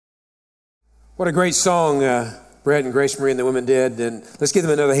What a great song Brett and Grace Marie and the women did. And let's give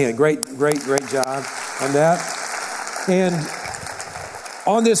them another hand. Great job on that. And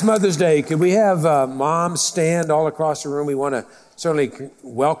on this Mother's Day, could we have moms stand all across the room? We want to certainly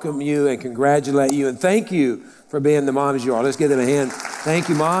welcome you and congratulate you and thank you for being the moms you are. Let's give them a hand. Thank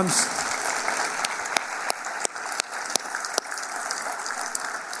you, moms.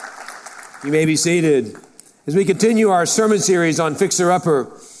 You may be seated. As we continue our sermon series on Fixer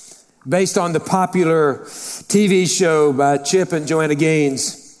Upper, based on the popular TV show by Chip and Joanna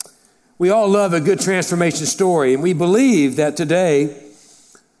Gaines, we all love a good transformation story, and we believe that today,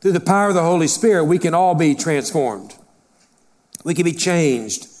 through the power of the Holy Spirit, we can all be transformed. We can be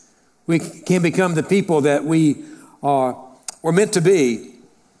changed. We can become the people that we're meant to be.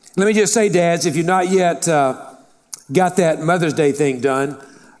 Let me just say, dads, if you've not yet got that Mother's Day thing done,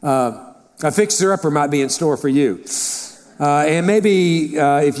 a fixer-upper might be in store for you. And maybe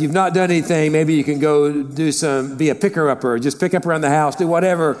if you've not done anything, maybe you can go be a picker-upper, just pick up around the house, do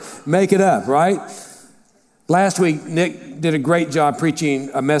whatever, make it up, right? Last week, Nick did a great job preaching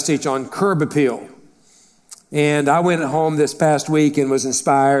a message on curb appeal. And I went home this past week and was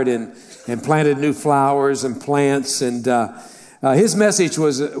inspired and planted new flowers and plants. And his message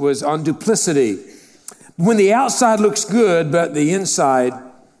was on duplicity. When the outside looks good, but the inside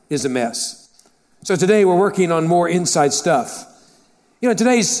is a mess. So today we're working on more inside stuff. You know,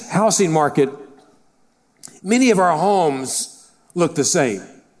 today's housing market, many of our homes look the same.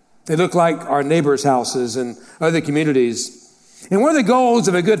 They look like our neighbors' houses and other communities. And one of the goals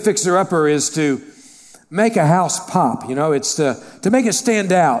of a good fixer-upper is to make a house pop. You know, it's to make it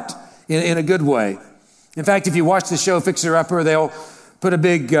stand out in a good way. In fact, if you watch the show Fixer-Upper, they'll put a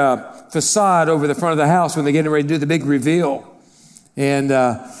big facade over the front of the house when they're getting ready to do the big reveal. And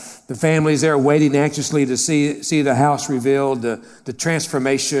the family's there waiting anxiously to see the house revealed, the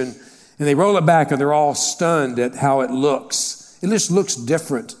transformation. And they roll it back and they're all stunned at how it looks. It just looks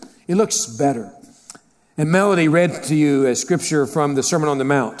different. It looks better. And Melody read to you a scripture from the Sermon on the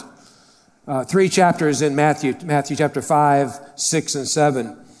Mount. 3 chapters in Matthew chapter 5, 6, and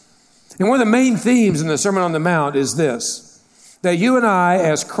 7. And one of the main themes in the Sermon on the Mount is this, that you and I,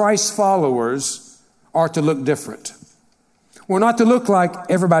 as Christ followers, are to look different. We're not to look like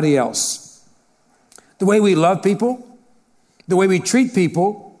everybody else. The way we love people, the way we treat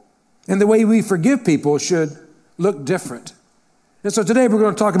people, and the way we forgive people should look different. And so today we're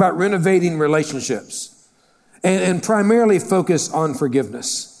going to talk about renovating relationships and primarily focus on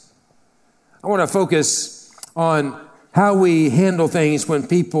forgiveness. I want to focus on how we handle things when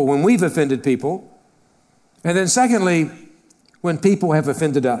we've offended people. And then secondly, when people have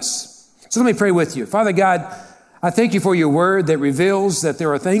offended us. So let me pray with you. Father God, I thank you for your word that reveals that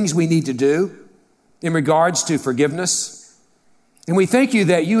there are things we need to do in regards to forgiveness. And we thank you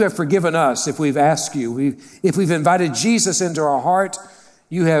that you have forgiven us if we've asked you. If we've invited Jesus into our heart,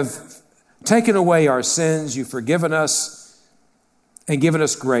 you have taken away our sins. You've forgiven us and given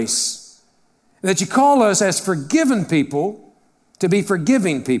us grace. And that you call us as forgiven people to be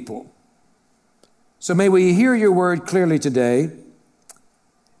forgiving people. So may we hear your word clearly today.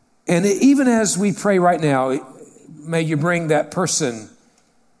 And even as we pray right now, may you bring that person,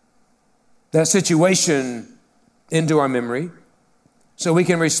 that situation into our memory so we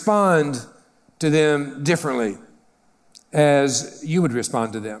can respond to them differently as you would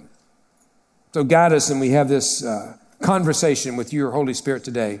respond to them. So guide us, and we have this conversation with your Holy Spirit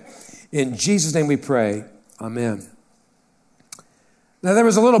today. In Jesus' name we pray. Amen. Now there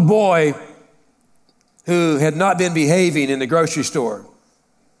was a little boy who had not been behaving in the grocery store.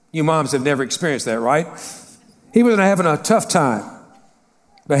 You moms have never experienced that, right? He was having a tough time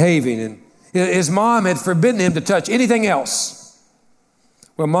behaving, and his mom had forbidden him to touch anything else.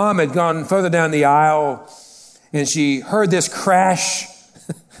 Well, mom had gone further down the aisle, and she heard this crash,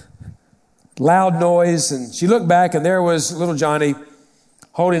 loud noise, and she looked back, and there was little Johnny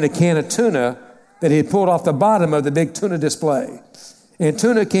holding a can of tuna that he had pulled off the bottom of the big tuna display. And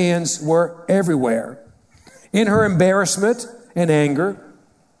tuna cans were everywhere. In her embarrassment and anger,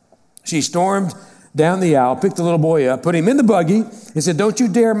 she stormed down the aisle, picked the little boy up, put him in the buggy, and said, "Don't you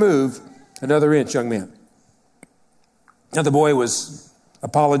dare move another inch, young man." Now the boy was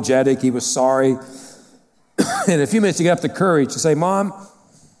apologetic. He was sorry. And a few minutes he got up the courage to say, "Mom,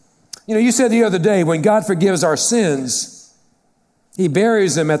 you said the other day when God forgives our sins, he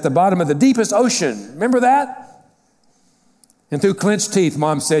buries them at the bottom of the deepest ocean. Remember that?" And through clenched teeth,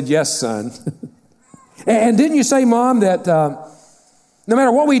 Mom said, "Yes, son." And didn't you say, Mom, that no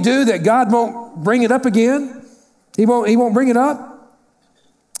matter what we do, that God won't bring it up again? He won't bring it up?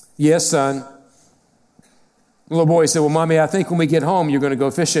 "Yes, son." The little boy said, "Well, Mommy, I think when we get home, you're going to go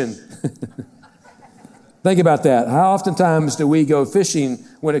fishing." Think about that. How oftentimes do we go fishing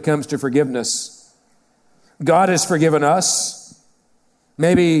when it comes to forgiveness? God has forgiven us.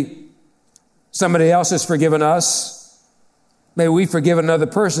 Maybe somebody else has forgiven us. Maybe we've forgiven another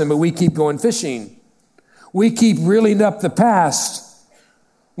person, but we keep going fishing. We keep reeling up the past.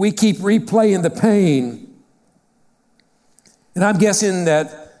 We keep replaying the pain. And I'm guessing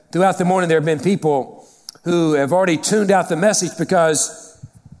that throughout the morning there have been people who have already tuned out the message because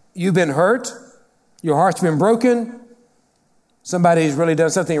you've been hurt. Your heart's been broken. Somebody's really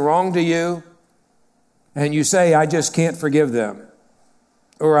done something wrong to you. And you say, I just can't forgive them.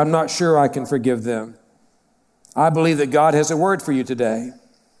 Or I'm not sure I can forgive them. I believe that God has a word for you today.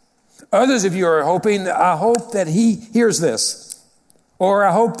 Others of you are hoping, I hope that he hears this. Or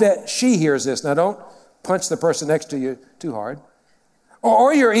I hope that she hears this. Now don't punch the person next to you too hard.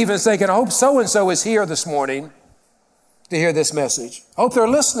 Or you're even thinking, I hope so-and-so is here this morning to hear this message. I hope they're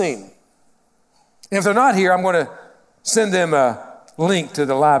listening. And if they're not here, I'm going to send them a link to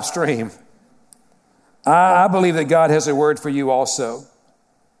the live stream. I believe that God has a word for you also.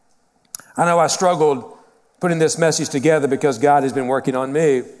 I know I struggled putting this message together because God has been working on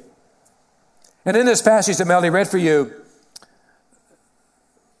me. And in this passage that Melody read for you,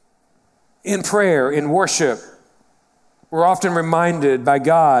 in prayer, in worship, we're often reminded by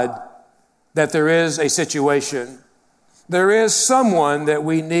God that there is a situation. There is someone that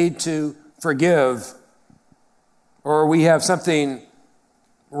we need to forgive, or we have something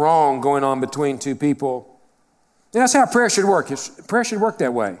wrong going on between two people. And that's how prayer should work. Prayer should work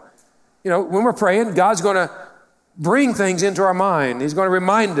that way. You know, when we're praying, God's going to bring things into our mind. He's going to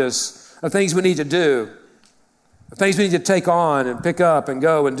remind us of things we need to do, of things we need to take on and pick up and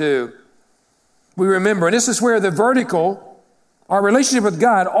go and do. We remember, and this is where the vertical, our relationship with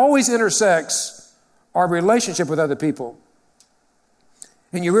God, always intersects our relationship with other people.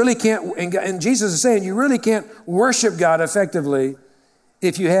 And you really can't, and Jesus is saying, you really can't worship God effectively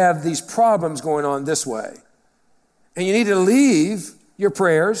if you have these problems going on this way. And you need to leave your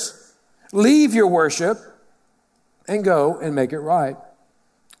prayers, leave your worship, and go and make it right.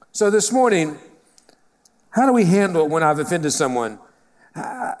 So this morning, how do we handle it when I've offended someone?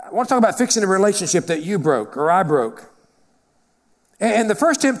 I want to talk about fixing a relationship that you broke or I broke. And the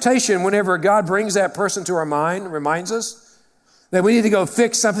first temptation whenever God brings that person to our mind, reminds us that we need to go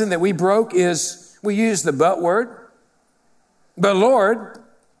fix something that we broke, is we use the but word. But Lord,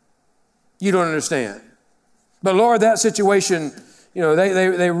 you don't understand. But Lord, that situation, you know,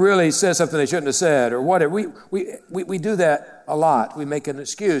 they really said something they shouldn't have said or whatever. We do that a lot. We make an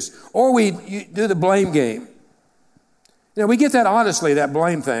excuse. Or we do the blame game. You know, we get that honestly, that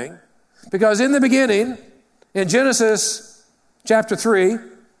blame thing. Because in the beginning, in Genesis chapter 3,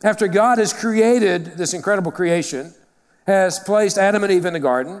 after God has created this incredible creation, has placed Adam and Eve in the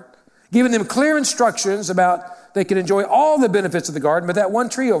garden, given them clear instructions about they can enjoy all the benefits of the garden, but that one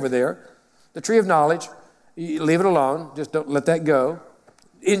tree over there, the tree of knowledge, you leave it alone. Just don't let that go.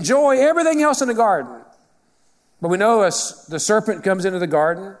 Enjoy everything else in the garden. But we know as the serpent comes into the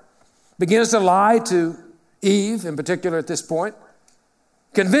garden, begins to lie to Eve in particular at this point,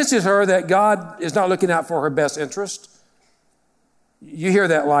 convinces her that God is not looking out for her best interest. You hear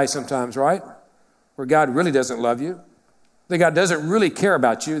that lie sometimes, right? Where God really doesn't love you, that God doesn't really care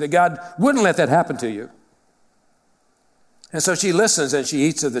about you, that God wouldn't let that happen to you. And so she listens and she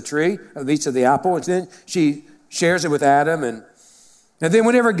eats of the tree, eats of the apple, and then she shares it with Adam. And then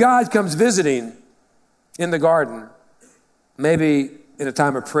whenever God comes visiting in the garden, maybe in a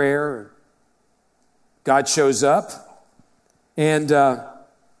time of prayer, God shows up. And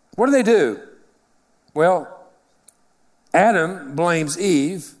what do? Well, Adam blames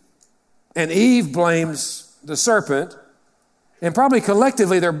Eve, and Eve blames the serpent. And probably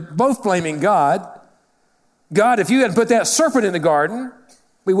collectively, they're both blaming God. God, if you hadn't put that serpent in the garden,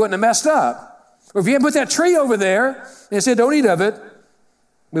 we wouldn't have messed up. Or if you hadn't put that tree over there and said, don't eat of it,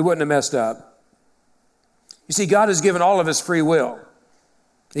 we wouldn't have messed up. You see, God has given all of us free will.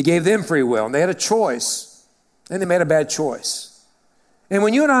 He gave them free will, and they had a choice, and they made a bad choice. And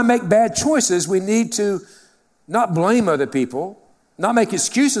when you and I make bad choices, we need to not blame other people, not make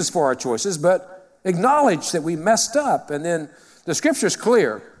excuses for our choices, but acknowledge that we messed up. And then the scripture's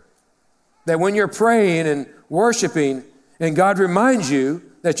clear that when you're praying and worshiping and God reminds you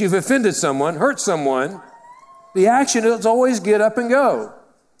that you've offended someone, hurt someone, the action is always get up and go.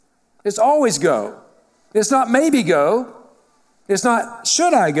 It's always go. It's not maybe go. It's not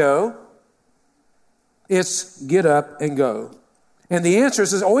should I go. It's get up and go. And the answer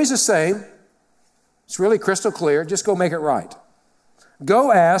is always the same. It's really crystal clear. Just go make it right.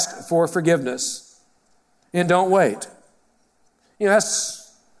 Go ask for forgiveness and don't wait. You know,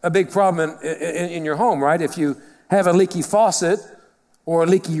 that's a big problem in your home, right? If you have a leaky faucet or a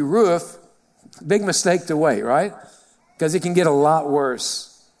leaky roof, big mistake to wait, right? Because it can get a lot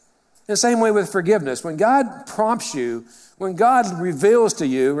worse. The same way with forgiveness. When God prompts you, when God reveals to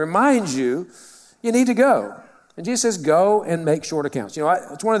you, reminds you, you need to go. And Jesus says, go and make short accounts. You know,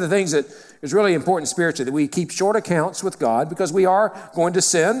 it's one of the things that is really important spiritually, that we keep short accounts with God, because we are going to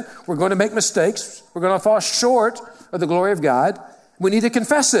sin. We're going to make mistakes. We're going to fall short of the glory of God. We need to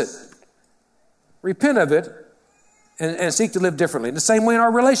confess it, repent of it, and seek to live differently. In the same way in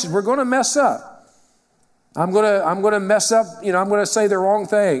our relations, we're going to mess up. I'm going to mess up. You know, I'm going to say the wrong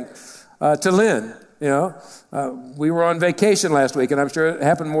thing to Lynn. You know, we were on vacation last week, and I'm sure it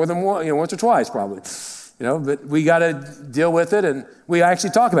happened more than once or twice probably. You know, but we got to deal with it, and we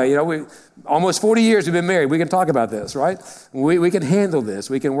actually talk about it. You know, we almost 40 years we've been married. We can talk about this, right? We can handle this.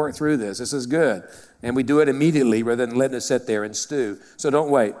 We can work through this. This is good. And we do it immediately rather than letting it sit there and stew. So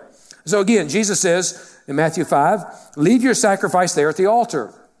don't wait. So again, Jesus says in Matthew 5, leave your sacrifice there at the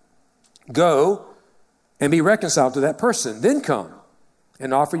altar. Go and be reconciled to that person. Then come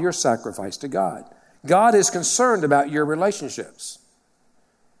and offer your sacrifice to God. God is concerned about your relationships.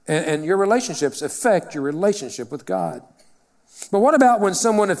 And your relationships affect your relationship with God. But what about when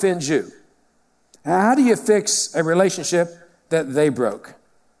someone offends you? How do you fix a relationship that they broke?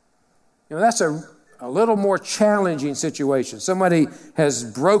 You know, that's a little more challenging situation. Somebody has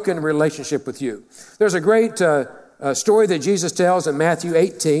broken a relationship with you. There's a great story that Jesus tells in Matthew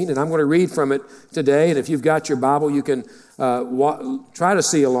 18, and I'm going to read from it today. And if you've got your Bible, you can try to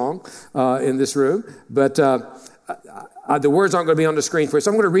see along in this room. But the words aren't going to be on the screen for you,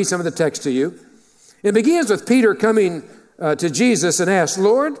 so I'm going to read some of the text to you. It begins with Peter coming to Jesus and asks,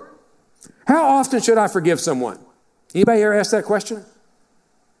 Lord, how often should I forgive someone? Anybody ever ask that question?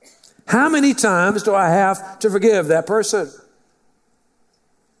 How many times do I have to forgive that person?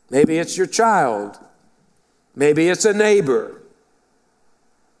 Maybe it's your child. Maybe it's a neighbor.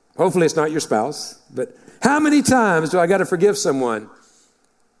 Hopefully it's not your spouse. But how many times do I got to forgive someone?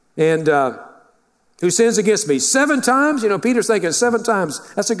 And who sins against me? 7 times? You know, Peter's thinking 7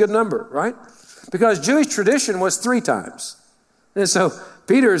 times. That's a good number, right? Because Jewish tradition was 3 times. And so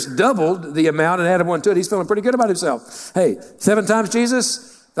Peter's doubled the amount and added 1 to it. He's feeling pretty good about himself. Hey, 7 times,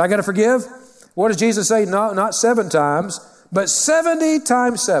 Jesus, I got to forgive? What does Jesus say? No, not 7 times, but 70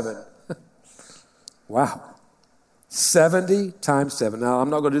 times 7. Wow. 70 times 7. Now, I'm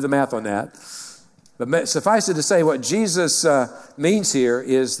not going to do the math on that. But suffice it to say, what Jesus means here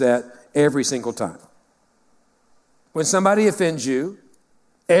is that every single time. When somebody offends you,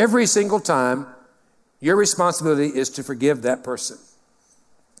 every single time, your responsibility is to forgive that person.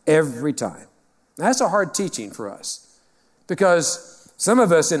 Every time. Now, that's a hard teaching for us, because some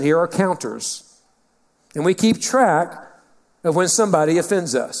of us in here are counters, and we keep track of when somebody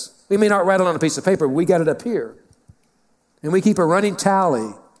offends us. We may not write it on a piece of paper, but we got it up here. And we keep a running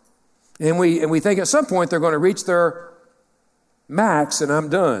tally. And we think at some point they're going to reach their max and I'm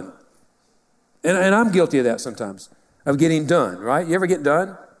done. And I'm guilty of that sometimes, of getting done, right? You ever get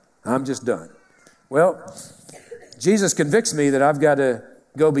done? I'm just done. Well, Jesus convicts me that I've got to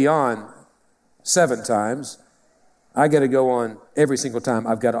go beyond 7 times. I got to go on every single time.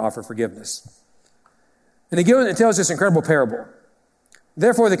 I've got to offer forgiveness. And he tells this incredible parable.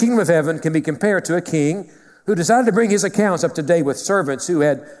 Therefore, the kingdom of heaven can be compared to a king who decided to bring his accounts up to date with servants who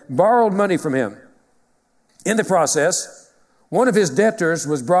had borrowed money from him. In the process, one of his debtors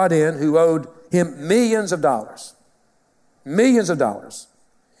was brought in who owed him millions of dollars. Millions of dollars.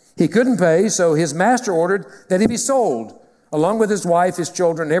 He couldn't pay, so his master ordered that he be sold, along with his wife, his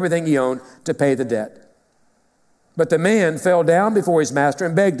children, and everything he owned, to pay the debt. But the man fell down before his master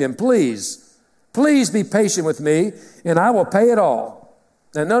and begged him, please be patient with me, and I will pay it all.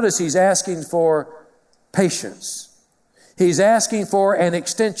 Now notice he's asking for patience. He's asking for an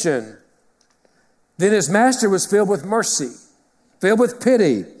extension. Then his master was filled with mercy, filled with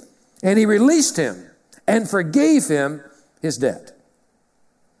pity, and he released him and forgave him his debt.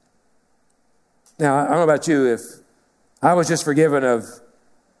 Now, I don't know about you, if I was just forgiven of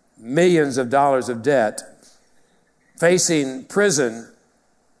millions of dollars of debt, facing prison,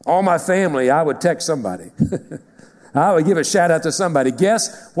 all my family, I would text somebody. I would give a shout out to somebody.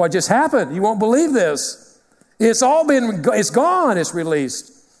 Guess what just happened? You won't believe this. It's gone, it's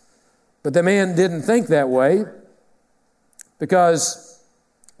released. But the man didn't think that way, because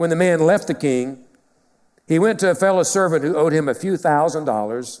when the man left the king, he went to a fellow servant who owed him a few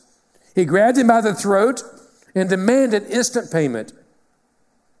 $1,000s. He grabbed him by the throat and demanded instant payment.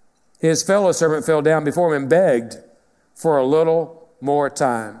 His fellow servant fell down before him and begged for a little more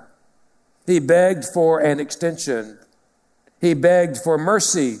time. He begged for an extension. He begged for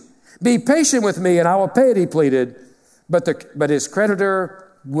mercy. Be patient with me and I will pay it, he pleaded. But his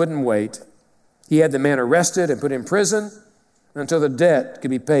creditor wouldn't wait. He had the man arrested and put in prison until the debt could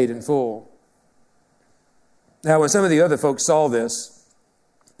be paid in full. Now, when some of the other folks saw this,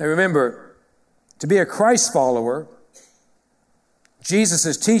 they remember, to be a Christ follower, Jesus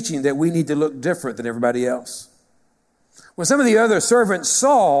is teaching that we need to look different than everybody else. When some of the other servants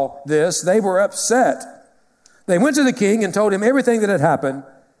saw this, they were upset. They went to the king and told him everything that had happened.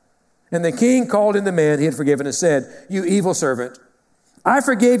 And the king called in the man he had forgiven and said, "You evil servant, I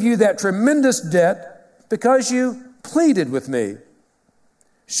forgave you that tremendous debt because you pleaded with me.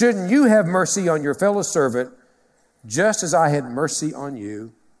 Shouldn't you have mercy on your fellow servant just as I had mercy on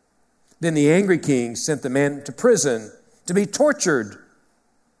you?" Then the angry king sent the man to prison to be tortured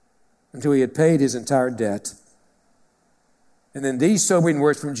until he had paid his entire debt. And then these sobering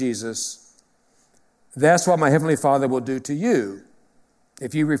words from Jesus: "That's what my heavenly Father will do to you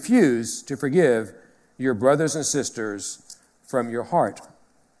if you refuse to forgive your brothers and sisters from your heart."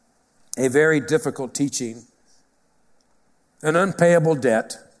 A very difficult teaching, an unpayable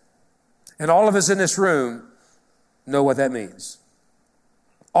debt. And all of us in this room know what that means.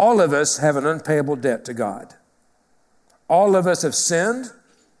 All of us have an unpayable debt to God. All of us have sinned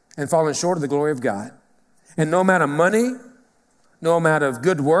and fallen short of the glory of God. And no amount of money, no amount of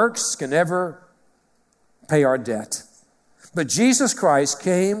good works can ever pay our debt. But Jesus Christ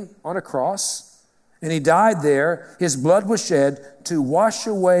came on a cross and he died there. His blood was shed to wash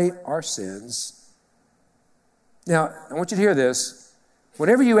away our sins. Now, I want you to hear this.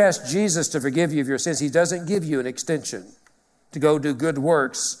 Whenever you ask Jesus to forgive you of your sins, he doesn't give you an extension to go do good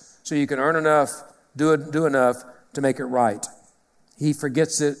works so you can earn enough, do enough to make it right. He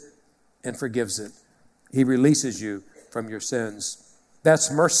forgets it and forgives it. He releases you from your sins.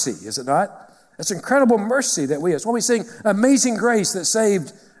 That's mercy, is it not? That's incredible mercy that we have. That's why we sing Amazing Grace that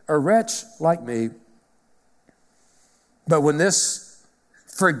saved a wretch like me. But when this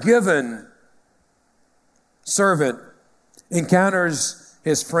forgiven servant encounters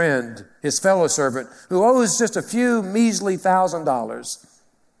his friend, his fellow servant, who owes just a few measly $1,000,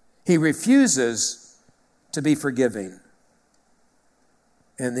 he refuses to be forgiving.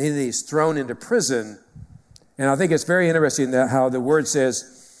 And then he's thrown into prison. And I think it's very interesting that how the word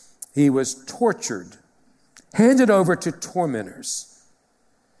says he was tortured, handed over to tormentors.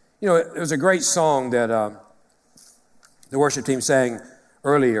 You know, it was a great song that the worship team sang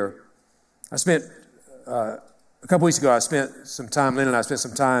earlier. I spent, a couple weeks ago, Lynn and I spent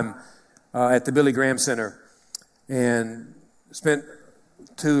some time at the Billy Graham Center and spent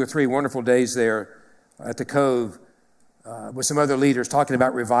 2 or 3 wonderful days there at the Cove with some other leaders talking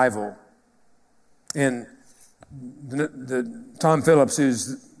about revival. And the Tom Phillips,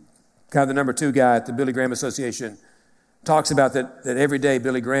 who's kind of the number 2 guy at the Billy Graham Association, talks about that every day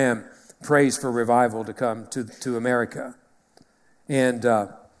Billy Graham prays for revival to come to America. And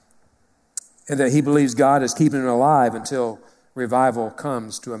that he believes God is keeping it alive until revival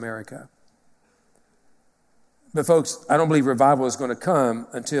comes to America. But folks, I don't believe revival is going to come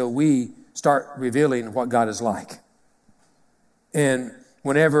until we start revealing what God is like. And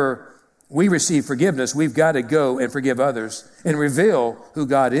whenever we receive forgiveness, we've got to go and forgive others and reveal who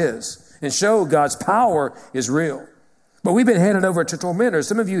God is and show God's power is real. But we've been handed over to tormentors.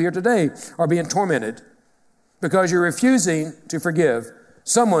 Some of you here today are being tormented because you're refusing to forgive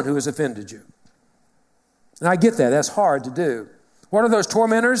someone who has offended you. And I get that. That's hard to do. What are those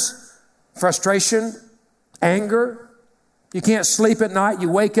tormentors? Frustration, anger. You can't sleep at night. You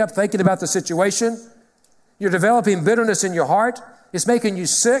wake up thinking about the situation. You're developing bitterness in your heart. It's making you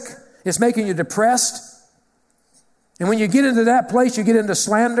sick. It's making you depressed. And when you get into that place, you get into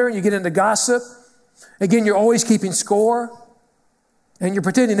slander, you get into gossip. Again, you're always keeping score. And you're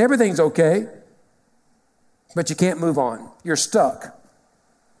pretending everything's okay. But you can't move on. You're stuck.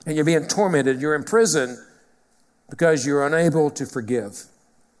 And you're being tormented. You're in prison because you're unable to forgive.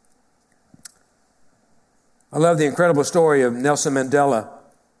 I love the incredible story of Nelson Mandela.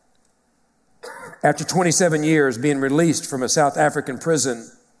 After 27 years being released from a South African prison,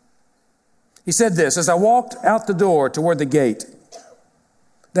 he said this: "As I walked out the door toward the gate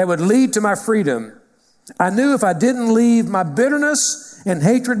that would lead to my freedom, I knew if I didn't leave my bitterness and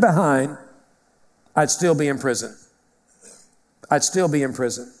hatred behind, I'd still be in prison. I'd still be in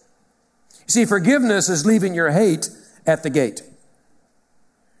prison." You see, forgiveness is leaving your hate at the gate.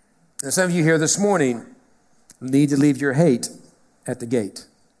 And some of you here this morning need to leave your hate at the gate.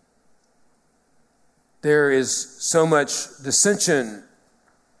 There is so much dissension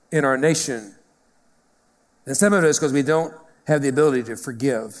in our nation. And some of it is because we don't have the ability to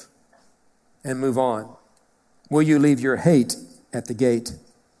forgive and move on. will you leave your hate at the gate?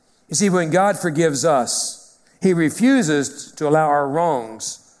 You see, when God forgives us, He refuses to allow our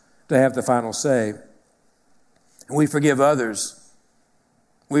wrongs to have the final say. And we forgive others.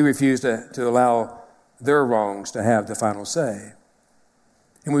 We refuse to allow their wrongs to have the final say.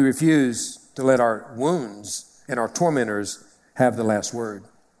 And we refuse to let our wounds and our tormentors have the last word.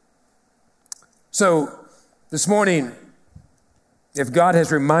 So this morning, if God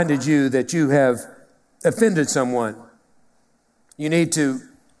has reminded you that you have offended someone, you need to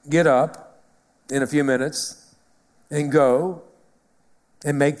get up in a few minutes and go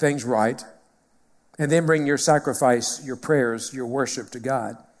and make things right, and then bring your sacrifice, your prayers, your worship to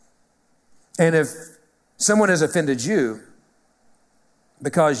God. And if someone has offended you,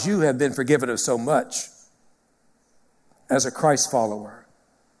 because you have been forgiven of so much as a Christ follower,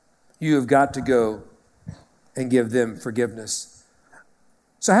 you have got to go and give them forgiveness.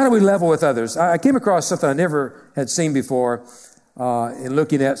 So how do we level with others? I came across something I never had seen before in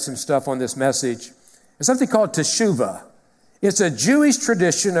looking at some stuff on this message. It's something called teshuvah. It's a Jewish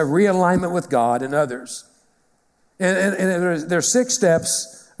tradition of realignment with God and others. And there's 6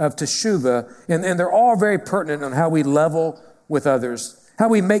 steps of teshuvah, and they're all very pertinent on how we level with others, how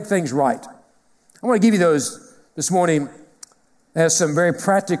we make things right. I want to give you those this morning as some very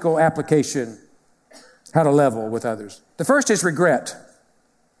practical application, how to level with others. The first is regret.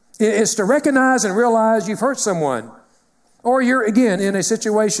 It's to recognize and realize you've hurt someone, or you're, again, in a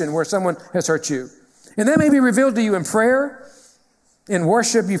situation where someone has hurt you. And that may be revealed to you in prayer. In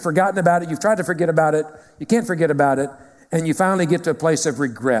worship, you've forgotten about it. You've tried to forget about it. You can't forget about it. And you finally get to a place of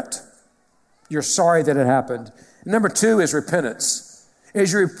regret. You're sorry that it happened. And number 2 is repentance.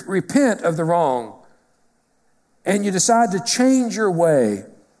 As you repent of the wrong and you decide to change your way,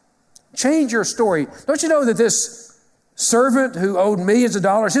 change your story. Don't you know that this servant who owed millions of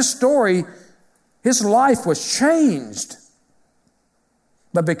dollars, his story, his life was changed.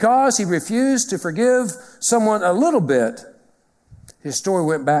 But because he refused to forgive someone a little bit, his story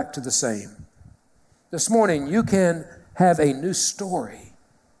went back to the same. This morning, you can have a new story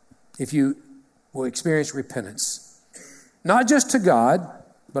if you will experience repentance. Not just to God,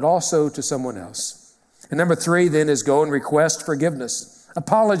 but also to someone else. And number 3 then is go and request forgiveness.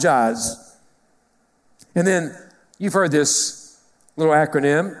 Apologize. And then you've heard this little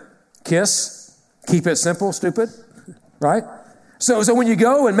acronym, KISS. Keep it simple, stupid. Right? So when you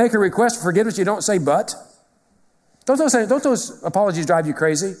go and make a request for forgiveness, you don't say but. Don't those apologies drive you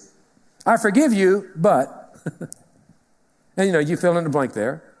crazy? I forgive you, but. And you fill in the blank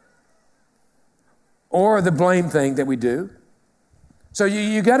there. Or the blame thing that we do. So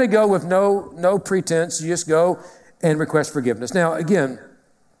you got to go with no pretense. You just go and request forgiveness. Now, again,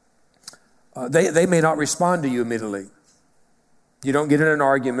 they may not respond to you immediately. You don't get in an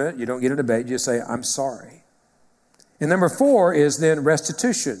argument. You don't get in a debate. You just say, I'm sorry. And number 4 is then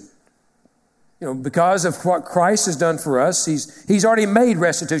restitution. Because of what Christ has done for us, He's already made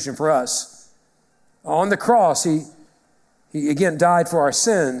restitution for us. On the cross, He again died for our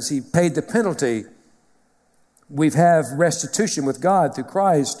sins. He paid the penalty. We have restitution with God through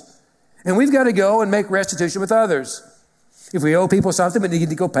Christ. And we've got to go and make restitution with others. If we owe people something, we need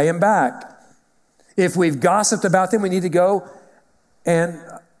to go pay them back. If we've gossiped about them, we need to go and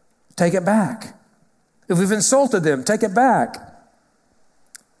take it back. If we've insulted them, take it back.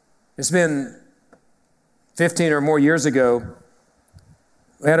 It's been 15 or more years ago,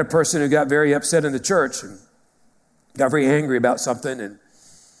 we had a person who got very upset in the church and got very angry about something, and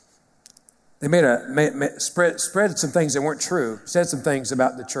they spread some things that weren't true, said some things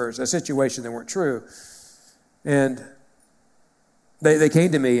about the church, a situation that weren't true. And they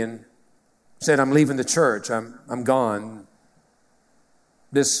came to me and said, I'm leaving the church. I'm gone.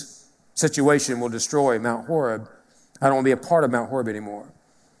 This situation will destroy Mount Horeb. I don't want to be a part of Mount Horeb anymore.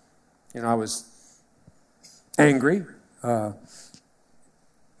 I was angry. But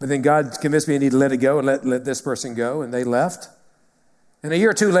then God convinced me I need to let it go and let this person go. And they left. And a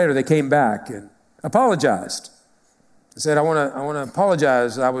year or 2 later, they came back and apologized. They said, I want to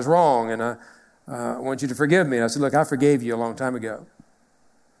apologize. I was wrong. And I want you to forgive me. And I said, look, I forgave you a long time ago.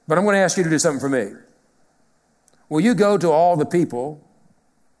 But I'm going to ask you to do something for me. Will you go to all the people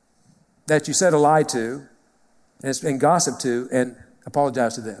that you said a lie to and gossip to and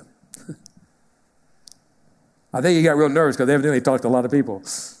apologize to them? I think you got real nervous because evidently talked to a lot of people.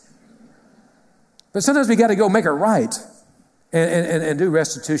 But sometimes we got to go make it right and do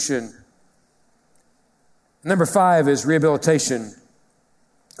restitution. Number 5 is rehabilitation.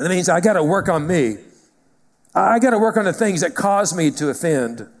 That means I got to work on me. I got to work on the things that cause me to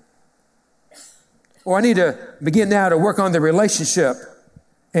offend. Or I need to begin now to work on the relationship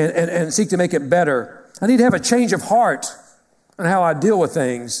and seek to make it better. I need to have a change of heart on how I deal with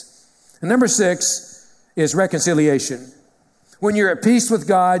things. And number 6 is reconciliation. When you're at peace with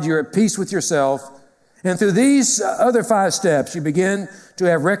God, you're at peace with yourself. And through these other 5 steps, you begin to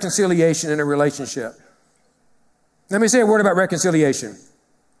have reconciliation in a relationship. Let me say a word about reconciliation.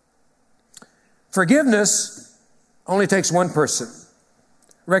 Forgiveness only takes one person.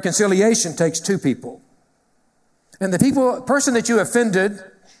 Reconciliation takes 2 people. And the person that you offended,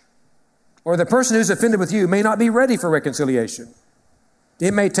 or the person who's offended with you, may not be ready for reconciliation.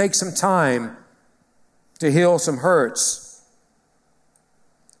 It may take some time to heal some hurts.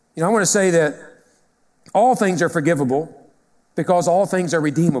 I want to say that all things are forgivable because all things are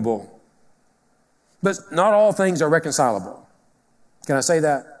redeemable. But not all things are reconcilable. Can I say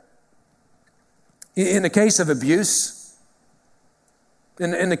that? In the case of abuse,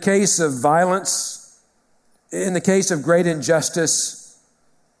 in the case of violence, in the case of great injustice,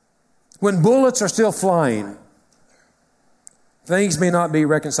 when bullets are still flying, things may not be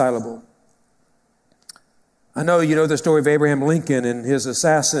reconcilable. I know you know the story of Abraham Lincoln and his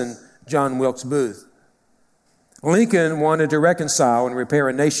assassin, John Wilkes Booth. Lincoln wanted to reconcile and repair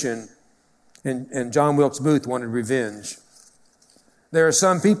a nation, and John Wilkes Booth wanted revenge. There are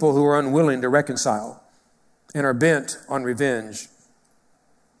some people who are unwilling to reconcile and are bent on revenge.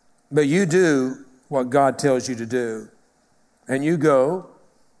 But you do what God tells you to do. And you go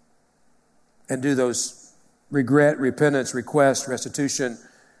and do those regret, repentance, request, restitution,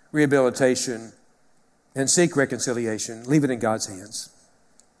 rehabilitation, and seek reconciliation. Leave it in God's hands.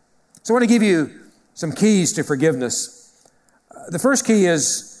 So I want to give you some keys to forgiveness. The first key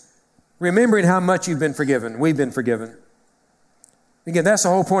is remembering how much you've been forgiven. We've been forgiven. Again, that's the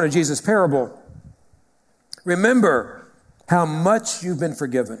whole point of Jesus' parable. Remember how much you've been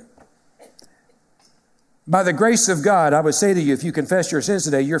forgiven. By the grace of God, I would say to you, if you confess your sins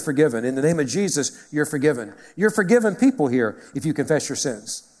today, you're forgiven. In the name of Jesus, you're forgiven. You're forgiven people here if you confess your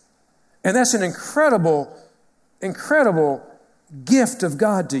sins. And that's an incredible, incredible gift of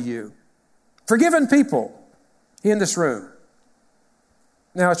God to you. Forgiven people in this room.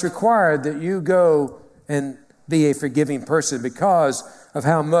 Now, it's required that you go and be a forgiving person because of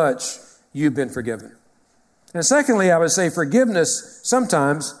how much you've been forgiven. And secondly, I would say forgiveness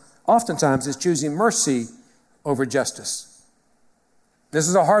oftentimes is choosing mercy over justice. This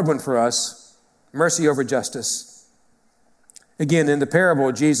is a hard one for us, mercy over justice. Again, in the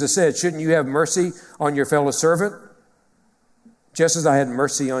parable, Jesus said, shouldn't you have mercy on your fellow servant, just as I had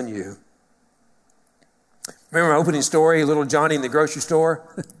mercy on you? Remember my opening story, little Johnny in the grocery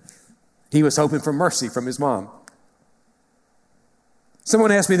store? He was hoping for mercy from his mom.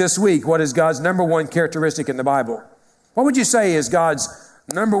 Someone asked me this week, what is God's number one characteristic in the Bible? What would you say is God's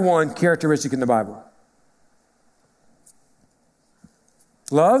number one characteristic in the Bible?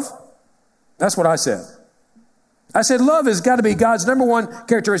 Love? That's what I said. I said love has got to be God's number one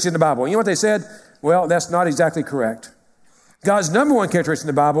characteristic in the Bible. You know what they said? Well, that's not exactly correct. God's number one characteristic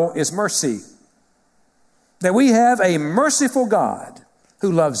in the Bible is mercy. That we have a merciful God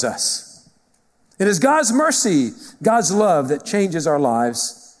who loves us. It is God's mercy, God's love that changes our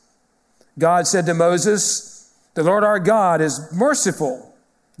lives. God said to Moses, the Lord our God is merciful.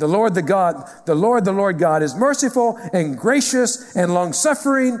 The Lord God is merciful and gracious and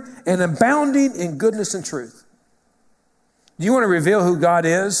long-suffering and abounding in goodness and truth. Do you want to reveal who God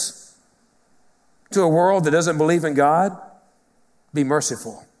is to a world that doesn't believe in God? Be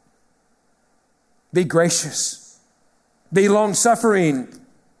merciful. Be gracious. Be long-suffering.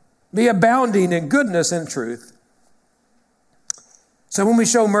 Be abounding in goodness and truth. So when we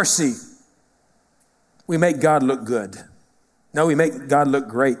show mercy, we make God look good. No, we make God look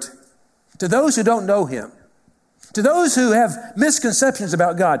great. To those who don't know Him, to those who have misconceptions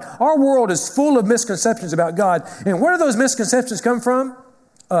about God, our world is full of misconceptions about God. And where do those misconceptions come from?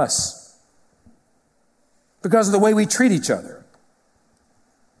 Us. Because of the way we treat each other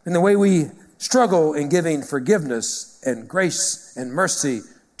and the way we struggle in giving forgiveness and grace and mercy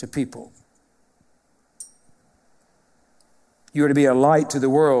to people. You are to be a light to the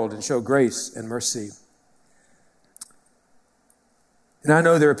world and show grace and mercy. And I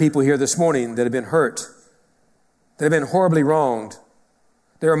know there are people here this morning that have been hurt, that have been horribly wronged.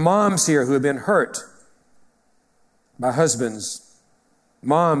 There are moms here who have been hurt by husbands.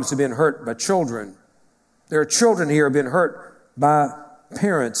 Moms have been hurt by children. There are children here who have been hurt by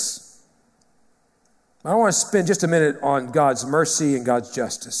parents. I want to spend just a minute on God's mercy and God's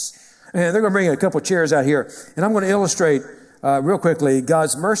justice. And they're going to bring a couple chairs out here. And I'm going to illustrate real quickly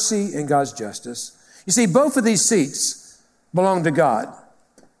God's mercy and God's justice. You see, both of these seats belong to God.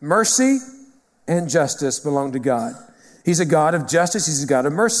 Mercy and justice belong to God. He's a God of justice. He's a God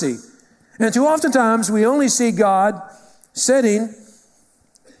of mercy. And too oftentimes we only see God sitting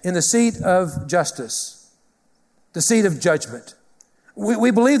in the seat of justice, the seat of judgment.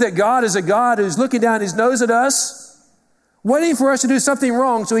 We believe that God is a God who's looking down his nose at us, waiting for us to do something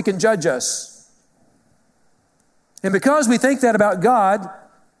wrong so he can judge us. And because we think that about God,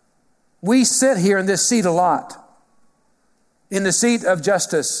 we sit here in this seat a lot, in the seat of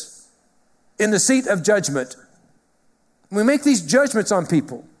justice, in the seat of judgment. We make these judgments on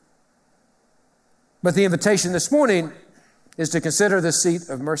people. But the invitation this morning is to consider the seat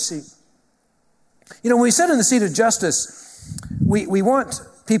of mercy. You know, when we sit in the seat of justice, we want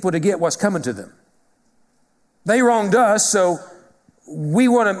people to get what's coming to them. They wronged us, so we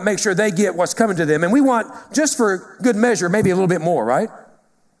want to make sure they get what's coming to them. And we want, just for good measure, maybe a little bit more, right?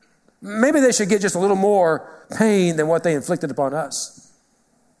 Maybe they should get just a little more pain than what they inflicted upon us.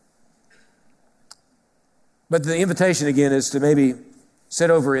 But the invitation again is to maybe sit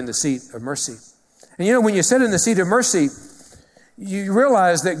over in the seat of mercy. And you know, when you sit in the seat of mercy, you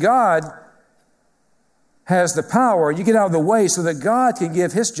realize that God has the power. You get out of the way so that God can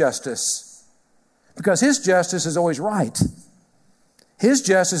give his justice. Because his justice is always right. His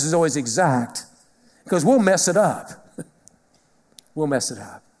justice is always exact. Because we'll mess it up. We'll mess it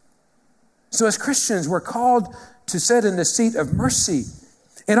up. So as Christians, we're called to sit in the seat of mercy.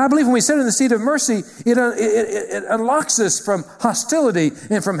 And I believe when we sit in the seat of mercy, it unlocks us from hostility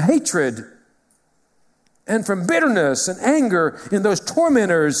and from hatred and from bitterness and anger and those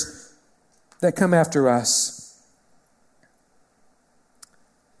tormentors that come after us.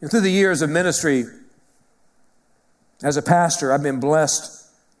 And through the years of ministry, as a pastor, I've been blessed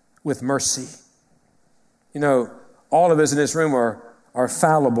with mercy. You know, all of us in this room are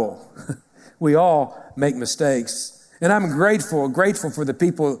fallible. We all make mistakes. And I'm grateful for the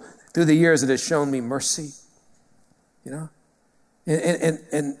people through the years that have shown me mercy. You know?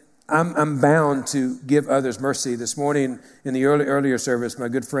 And I'm bound to give others mercy. This morning in the earlier service, my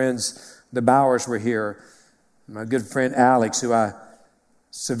good friends, the Bowers, were here. My good friend Alex, who I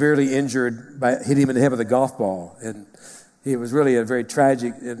severely injured by hitting him in the head with a golf ball. And it was really a very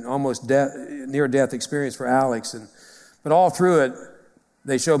tragic and almost near-death experience for Alex. But all through it,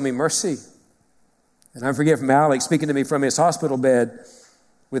 they showed me mercy. And I forget from Alex speaking to me from his hospital bed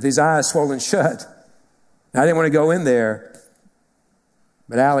with his eyes swollen shut. I didn't want to go in there.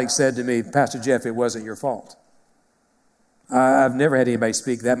 But Alex said to me, Pastor Jeff, it wasn't your fault. I've never had anybody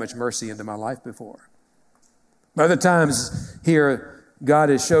speak that much mercy into my life before. Other times here, God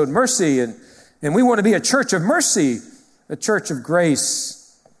has showed mercy, and we want to be a church of mercy, a church of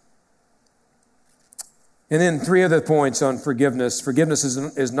grace. And then 3 other points on forgiveness. Forgiveness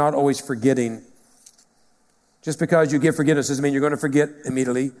is not always forgetting. Just because you give forgiveness doesn't mean you're going to forget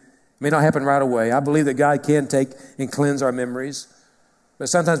immediately. It may not happen right away. I believe that God can take and cleanse our memories, but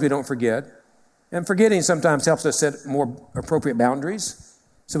sometimes we don't forget. And forgetting sometimes helps us set more appropriate boundaries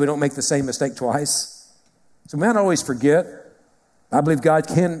so we don't make the same mistake twice. So we may not always forget. I believe God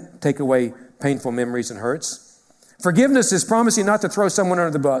can take away painful memories and hurts. Forgiveness is promising not to throw someone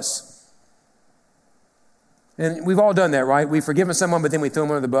under the bus. And we've all done that, right? We've forgiven someone, but then we throw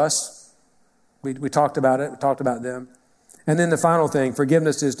them under the bus. We talked about it. We talked about them. And then the final thing,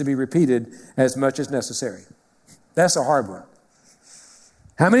 forgiveness is to be repeated as much as necessary. That's a hard one.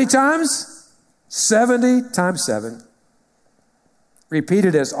 How many times? 70 times 7.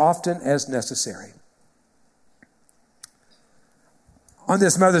 Repeated as often as necessary. On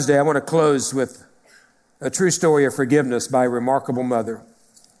this Mother's Day, I want to close with a true story of forgiveness by a remarkable mother.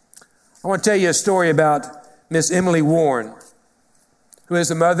 I want to tell you a story about Miss Emily Warren, who is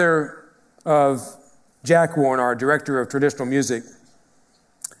the mother of Jack Warren, our director of traditional music.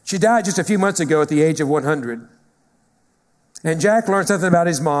 She died just a few months ago at the age of 100. And Jack learned something about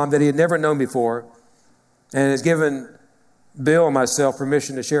his mom that he had never known before, and has given Bill and myself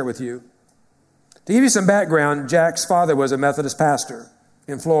permission to share with you. To give you some background, Jack's father was a Methodist pastor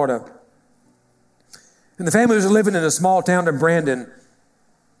in Florida. And the family was living in a small town of Brandon,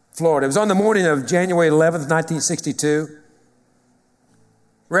 Florida. It was on the morning of January 11th, 1962.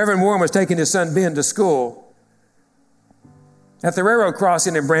 Reverend Warren was taking his son Ben to school. At the railroad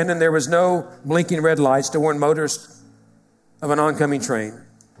crossing in Brandon, there was no blinking red lights to warn motorists of an oncoming train.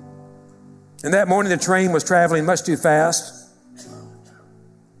 And that morning, the train was traveling much too fast.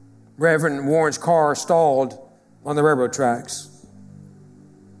 Reverend Warren's car stalled on the railroad tracks.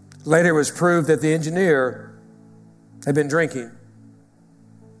 Later, it was proved that the engineer had been drinking.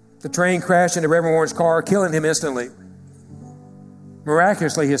 The train crashed into Reverend Warren's car, killing him instantly.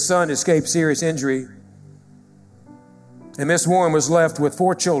 Miraculously, his son escaped serious injury, and Miss Warren was left with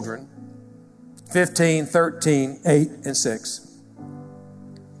 4 children, 15, 13, 8, and 6.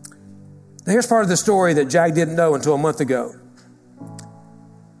 Now, here's part of the story that Jack didn't know until a month ago.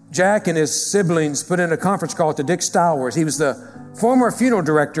 Jack and his siblings put in a conference call to Dick Stowers. He was the former funeral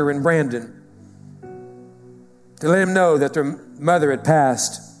director in Brandon, to let him know that their mother had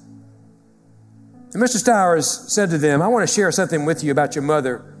passed. And Mr. Stowers said to them, I want to share something with you about your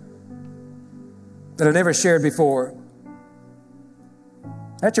mother that I never shared before.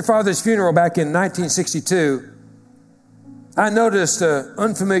 At your father's funeral back in 1962, I noticed an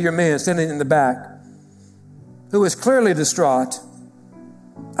unfamiliar man standing in the back who was clearly distraught.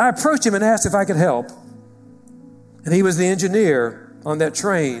 I approached him and asked if I could help. And he was the engineer on that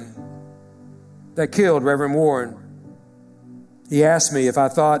train that killed Reverend Warren. He asked me if I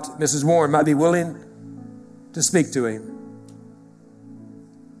thought Mrs. Warren might be willing to speak to him.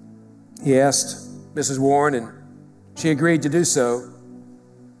 He asked Mrs. Warren, and she agreed to do so.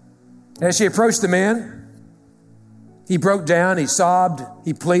 As she approached the man, he broke down, he sobbed,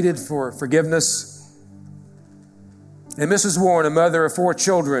 he pleaded for forgiveness. And Mrs. Warren, a mother of 4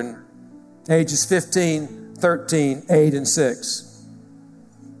 children, ages 15, 13, 8, and 6,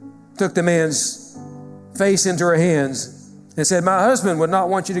 took the man's face into her hands and said, my husband would not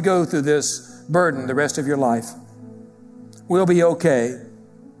want you to go through this burden the rest of your life. We'll be okay,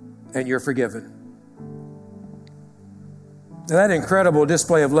 and you're forgiven. Now, that incredible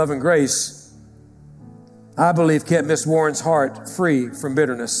display of love and grace, I believe, kept Miss Warren's heart free from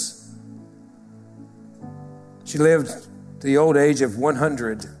bitterness. She lived to the old age of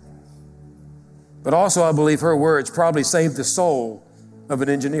 100. But also, I believe her words probably saved the soul of an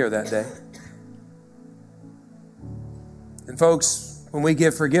engineer that day. And folks, when we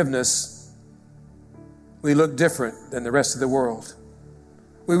give forgiveness, we look different than the rest of the world.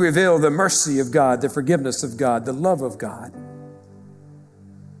 We reveal the mercy of God, the forgiveness of God, the love of God.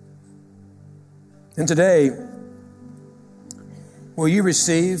 And today, will you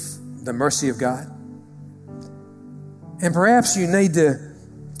receive the mercy of God? And perhaps you need to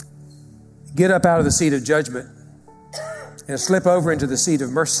get up out of the seat of judgment and slip over into the seat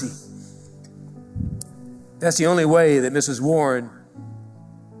of mercy. That's the only way that Mrs. Warren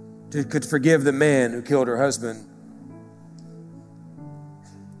could forgive the man who killed her husband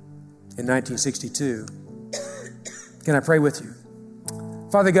in 1962. Can I pray with you?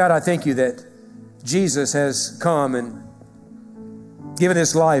 Father God, I thank you that Jesus has come and given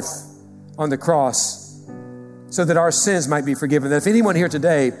his life on the cross so that our sins might be forgiven. That if anyone here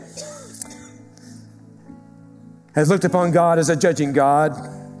today has looked upon God as a judging God,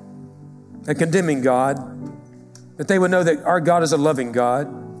 a condemning God, that they would know that our God is a loving God,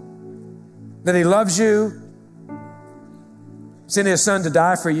 that he loves you, sent his son to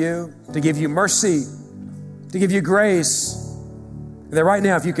die for you, to give you mercy, to give you grace. And that right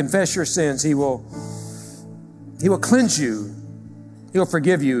now, if you confess your sins, he will cleanse you. He'll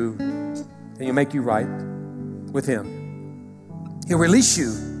forgive you, and he'll make you right with him. He'll release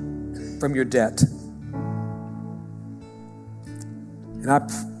you from your debt. And I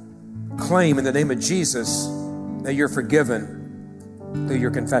claim in the name of Jesus that you're forgiven through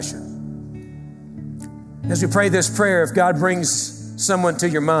your confession. As we pray this prayer, if God brings someone to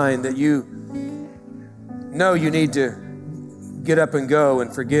your mind that you know you need to get up and go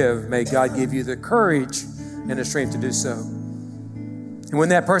and forgive, may God give you the courage and the strength to do so. And when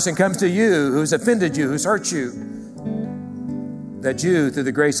that person comes to you who's offended you, who's hurt you, that you, through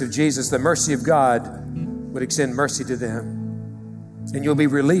the grace of Jesus, the mercy of God, would extend mercy to them. And you'll be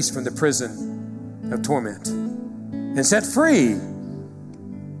released from the prison of torment and set free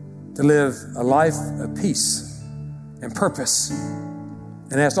to live a life of peace and purpose.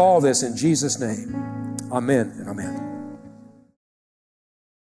 And ask all this in Jesus' name. Amen and amen.